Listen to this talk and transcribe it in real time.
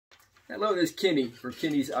Hello, this is Kenny for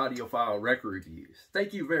Kenny's Audiophile Record Reviews.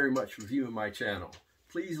 Thank you very much for viewing my channel.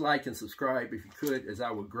 Please like and subscribe if you could, as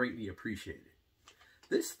I would greatly appreciate it.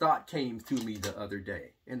 This thought came to me the other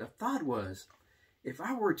day, and the thought was, if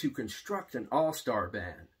I were to construct an all-star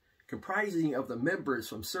band comprising of the members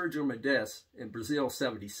from Sergio Mendes in Brazil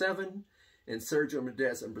 77 and Sergio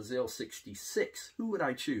Mendes in Brazil 66, who would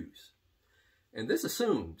I choose? And this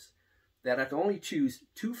assumes that I can only choose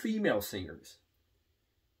 2 female singers,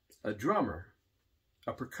 a drummer,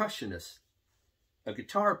 a percussionist, a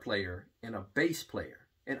guitar player, and a bass player,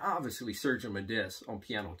 and obviously Sergio Mendes on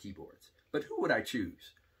piano and keyboards. But who would I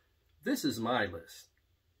choose? This is my list,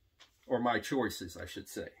 or my choices, I should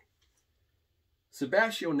say.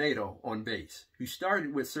 Sebastião Neto on bass, who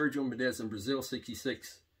started with Sergio Mendes in Brazil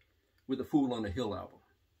 66 with the Fool on the Hill album.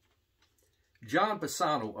 John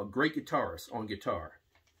Pisano, a great guitarist, on guitar.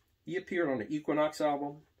 He appeared on the Equinox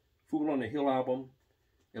album, Fool on the Hill album,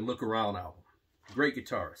 and Look Around album. Great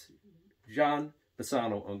guitarist. John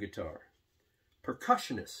Pisano on guitar.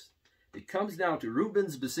 Percussionist. It comes down to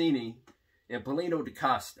Rubens Bassini and Paulino da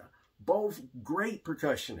Costa. Both great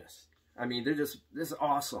percussionists. I mean, this is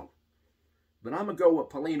awesome. But I'm going to go with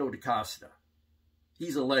Paulino da Costa.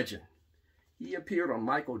 He's a legend. He appeared on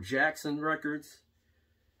Michael Jackson records.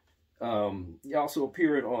 He also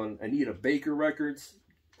appeared on Anita Baker records,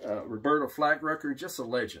 Roberta Flack records. Just a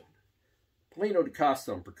legend. Paulino da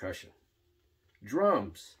Costa on percussion.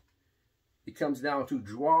 Drums. It comes down to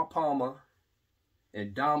João Palma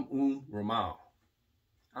and Dom Romão.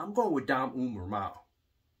 I'm going with Dom Romão.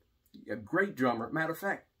 A great drummer. Matter of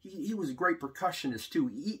fact, he was a great percussionist too.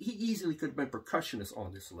 He easily could have been percussionist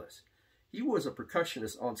on this list. He was a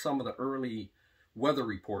percussionist on some of the early Weather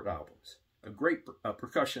Report albums. A great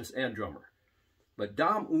percussionist and drummer. But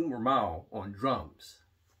Dom Romão on drums.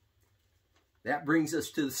 That brings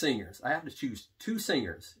us to the singers. I have to choose 2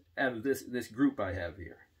 singers out of this group I have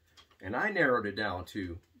here. And I narrowed it down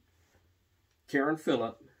to Karen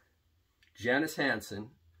Phillip, Janice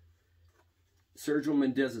Hansen, Sergio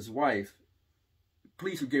Mendes' wife.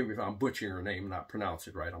 Please forgive me if I'm butchering her name and not pronounce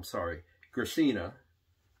it right. I'm sorry. Christina,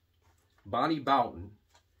 Bonnie Boughton,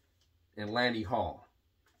 and Lanny Hall.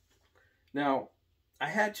 Now, I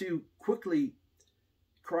had to quickly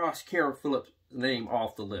cross Karen Phillip's name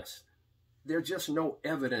off the list. There's just no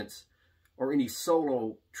evidence or any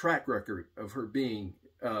solo track record of her being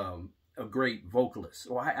a great vocalist.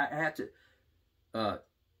 So I had to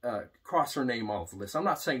cross her name off the list. I'm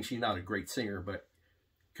not saying she's not a great singer, but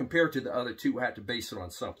compared to the other 2, I had to base it on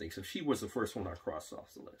something. So she was the first one I crossed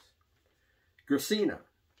off the list. Christina,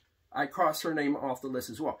 I crossed her name off the list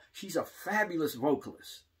as well. She's a fabulous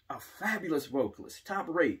vocalist. A fabulous vocalist. Top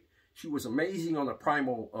rate. She was amazing on the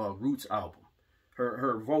Primal Roots album.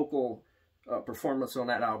 Her vocal performance on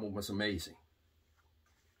that album was amazing.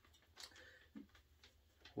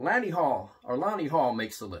 Lanny Hall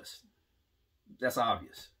makes the list. That's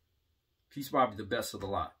obvious. She's probably the best of the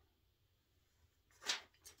lot.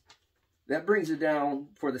 That brings it down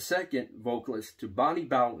for the second vocalist to Bonnie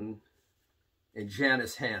Boughton and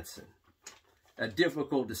Janice Hansen. A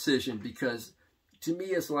difficult decision because to me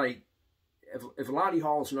it's like if Lanny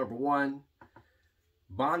Hall's number 1,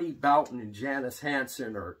 Bonnie Boughton and Janice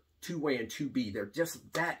Hansen are 2A and 2B. They're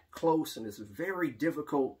just that close, and it's very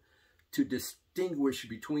difficult to distinguish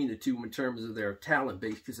between the 2 in terms of their talent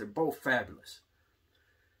base because they're both fabulous.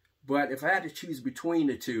 But if I had to choose between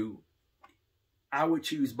the 2, I would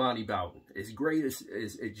choose Bonnie Boughton. As great as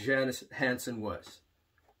Janice Hansen was,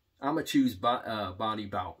 I'm going to choose Bonnie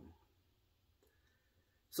Boughton.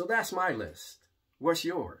 So that's my list. What's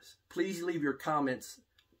yours? Please leave your comments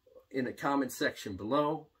in the comment section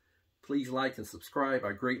below. Please like and subscribe.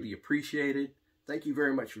 I greatly appreciate it. Thank you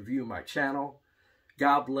very much for viewing my channel.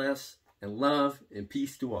 God bless and love and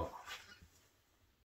peace to all.